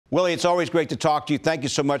Willie, it's always great to talk to you. Thank you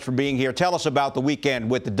so much for being here. Tell us about the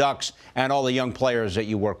weekend with the Ducks and all the young players that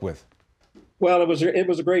you work with. Well, it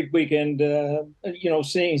was a great weekend.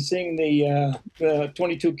 Seeing the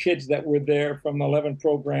 22 kids that were there from 11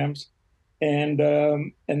 programs, and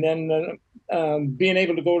then being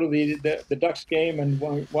able to go to the Ducks game and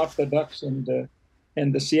watch the Ducks and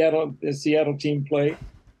the Seattle team play.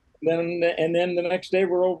 Then the next day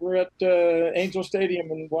we're over at Angel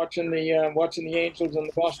Stadium and watching the Angels and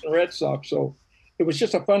the Boston Red Sox. So it was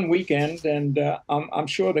just a fun weekend, and I'm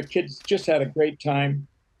sure the kids just had a great time.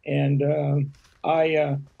 And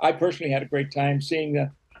I personally had a great time seeing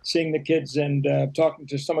the kids and talking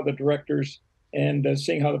to some of the directors and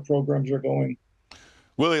seeing how the programs are going.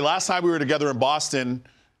 Willie, last time we were together in Boston,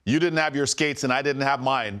 you didn't have your skates and I didn't have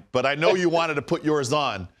mine, but I know you wanted to put yours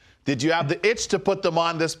on. Did you have the itch to put them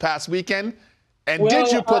on this past weekend? And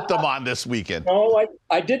did you put them on this weekend? No,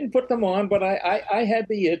 I didn't put them on, but I had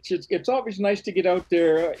the itch. It's always nice to get out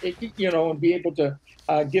there, and be able to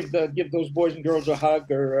give those boys and girls a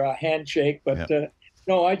hug or a handshake. But yeah.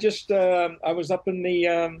 No, I was up in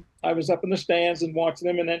the stands and watching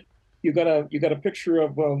them, and then you got a picture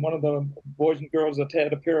of one of the boys and girls that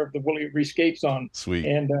had a pair of the Willie O'Ree skates on. Sweet.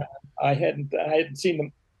 And I hadn't seen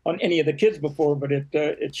them on any of the kids before, but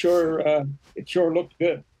it sure looked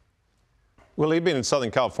good. Well, you've been in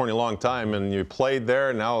Southern California a long time, and you played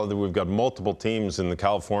there. Now we've got multiple teams in the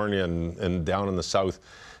California and down in the South.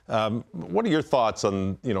 What are your thoughts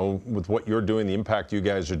on, with what you're doing, the impact you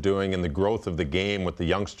guys are doing, and the growth of the game with the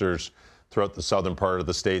youngsters throughout the southern part of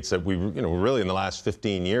the states that we, really in the last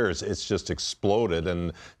 15 years, it's just exploded.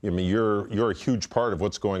 And you're a huge part of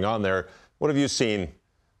what's going on there. What have you seen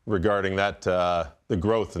regarding that, the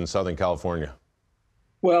growth in Southern California?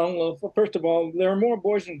 Well, first of all, there are more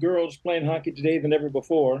boys and girls playing hockey today than ever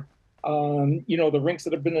before. The rinks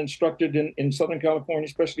that have been instructed in Southern California,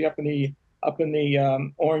 especially up in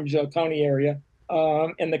the Orange County area,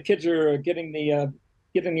 and the kids are getting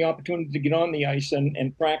the opportunity to get on the ice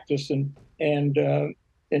and practice and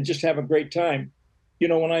just have a great time.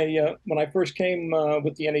 When I first came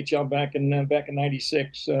with the NHL back in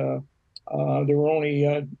 '96, there were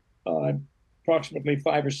only approximately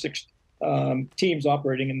 5 or 6 teams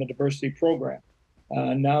operating in the diversity program.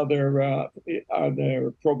 Now there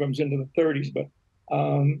programs into the 30s, but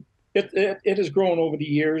it has grown over the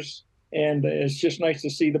years, and it's just nice to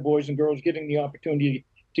see the boys and girls getting the opportunity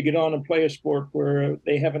to get on and play a sport where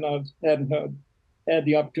they hadn't had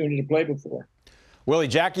the opportunity to play before. Willie,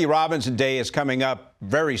 Jackie Robinson Day is coming up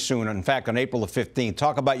very soon. In fact, on April the 15th.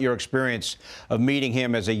 Talk about your experience of meeting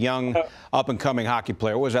him as a young, up-and-coming hockey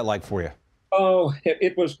player. What was that like for you? Oh,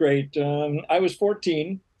 it was great. I was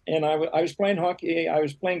 14, and I was playing hockey. I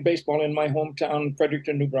was playing baseball in my hometown,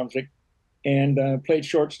 Fredericton, New Brunswick, and played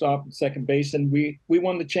shortstop and second base. And we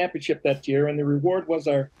won the championship that year. And the reward was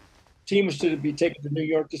our team was to be taken to New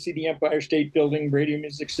York to see the Empire State Building, Radio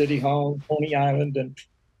Music City Hall, Coney Island. And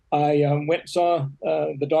I went and saw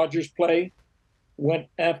the Dodgers play. Went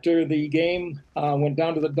after the game, went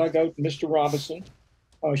down to the dugout, Mr. Robinson,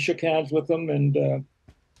 shook hands with him, and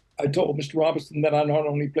I told Mr. Robinson that I not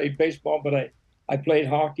only played baseball, but I played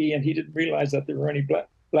hockey, and he didn't realize that there were any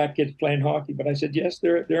black kids playing hockey. But I said, yes,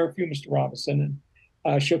 there are a few, Mr. Robinson,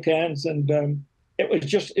 and shook hands. And it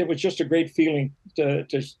was just a great feeling to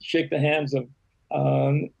shake the hands of,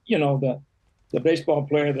 the baseball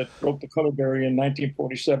player that broke the color barrier in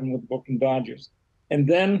 1947 with the Brooklyn Dodgers. And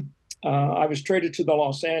then I was traded to the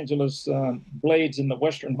Los Angeles Blades in the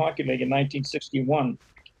Western Hockey League in 1961.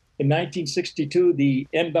 In 1962, the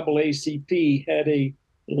NAACP had a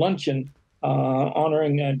luncheon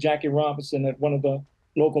honoring Jackie Robinson at one of the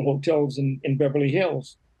local hotels in Beverly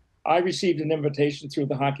Hills. I received an invitation through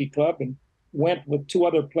the hockey club and went with 2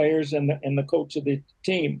 other players and the coach of the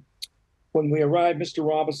team. When we arrived, Mr.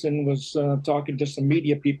 Robinson was talking to some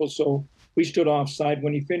media people, so we stood offside.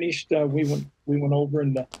 When he finished, we went over,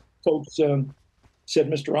 and the coach said,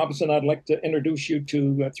 "Mr. Robinson, I'd like to introduce you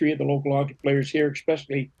to 3 of the local hockey players here,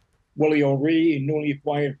 especially Willie O'Ree, newly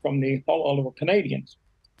acquired from the Hull Oliver Canadians."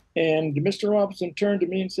 And Mr. Robinson turned to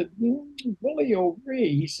me and said, "Willie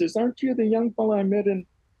O'Ree," he says, "aren't you the young fellow I met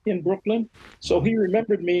in Brooklyn?" So he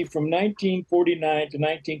remembered me from 1949 to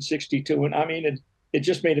 1962, and I mean, it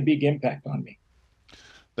just made a big impact on me.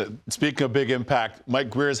 Speaking of big impact, Mike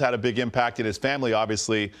Greer's had a big impact in his family,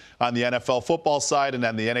 obviously, on the NFL football side and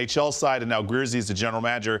on the NHL side. And now Greer's the general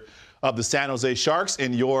manager of the San Jose Sharks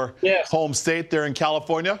in your home state there in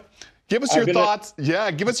California. Give us your thoughts.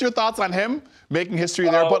 Give us your thoughts on him making history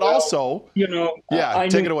there, but also,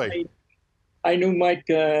 take it away. I knew Mike,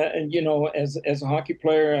 as a hockey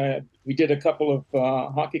player. We did a couple of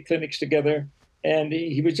hockey clinics together. and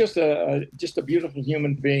he was just a beautiful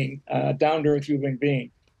human being, down-to-earth human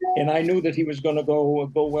being. And I knew that he was going to go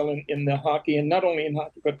well in the hockey, and not only in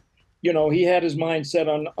hockey, but he had his mind set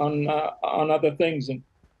on other things. And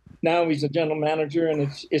now he's a general manager, and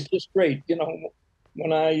it's just great.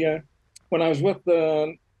 When I was with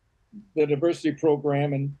the diversity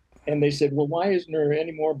program, and they said, well, why isn't there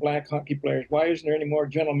any more black hockey players? Why isn't there any more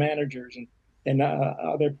general managers and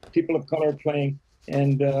other people of color playing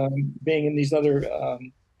and being in these other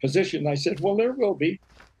positions? I said, well, there will be.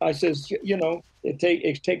 I says,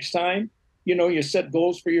 it takes time. You set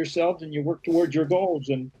goals for yourselves and you work towards your goals.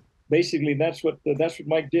 And basically that's what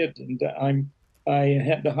Mike did. And I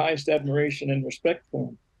had the highest admiration and respect for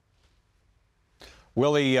him.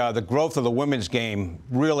 Willie, the growth of the women's game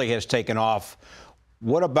really has taken off.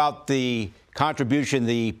 What about the contribution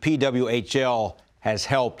the PWHL has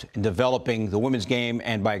helped in developing the women's game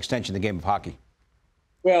and, by extension, the game of hockey?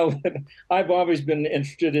 Well, I've always been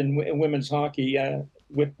interested in women's hockey.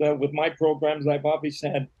 With my programs, I've always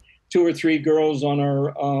had 2 or 3 girls on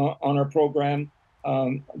our program.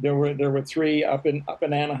 There were 3 up in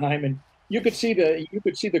Anaheim, and you could see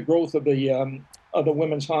the growth of the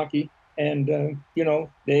women's hockey. And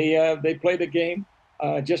they play the game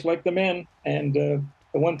just like the men. And the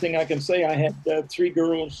one thing I can say, I had 3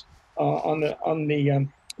 girls on the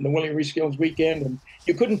Willie O'Ree Skills weekend, and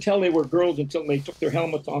you couldn't tell they were girls until they took their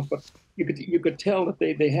helmets off. But you could tell that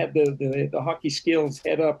they had the hockey skills,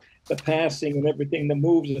 head up, the passing, and everything, the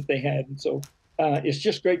moves that they had. And so it's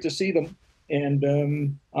just great to see them. And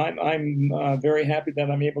I'm very happy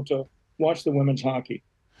that I'm able to watch the women's hockey.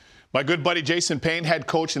 My good buddy Jason Payne, head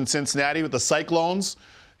coach in Cincinnati with the Cyclones.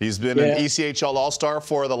 He's been an ECHL All-Star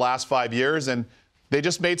for the last 5 years, and they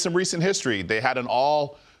just made some recent history. They had an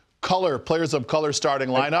all-color, players of color starting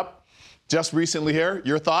lineup just recently here.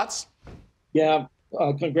 Your thoughts? Yeah,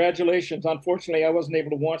 congratulations. Unfortunately, I wasn't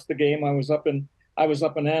able to watch the game. I was up in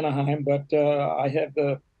Anaheim, but I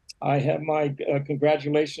have my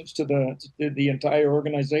congratulations to the entire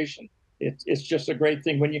organization. It's just a great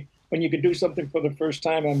thing when you can do something for the first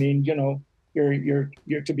time. I mean,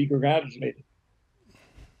 you're to be congratulated.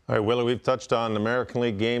 All right, Willie, we've touched on American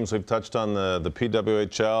League games. We've touched on the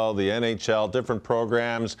PWHL, the NHL, different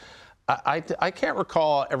programs. I can't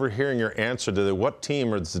recall ever hearing your answer to what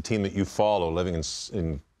team is the team that you follow living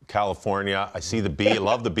in California. I see the B,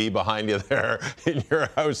 love the B behind you there in your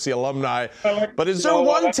house, the alumni. But is there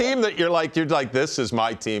one team that you're like, this is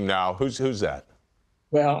my team now? Who's that?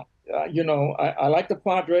 Well, I like the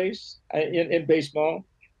Padres in baseball.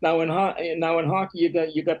 Now in hockey,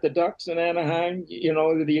 you got the Ducks in Anaheim.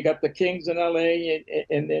 You got the Kings in LA,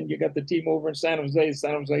 and then you got the team over in San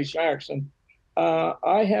Jose Sharks. And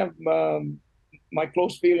I have my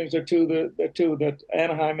close feelings are to the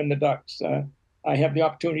Anaheim and the Ducks. I have the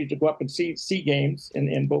opportunity to go up and see games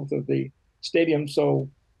in both of the stadiums. So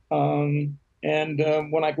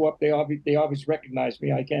when I go up, they always recognize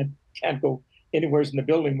me. I can't go anywhere in the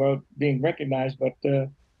building without being recognized, but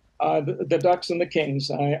the Ducks and the Kings,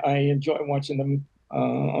 I enjoy watching them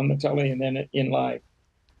on the telly and then in live.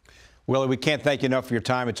 Willie, we can't thank you enough for your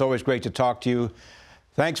time. It's always great to talk to you.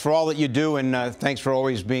 Thanks for all that you do, and thanks for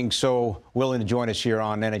always being so willing to join us here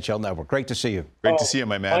on NHL Network. Great to see you. Great to see you,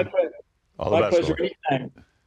 my man. My pleasure. All the best. My pleasure anytime.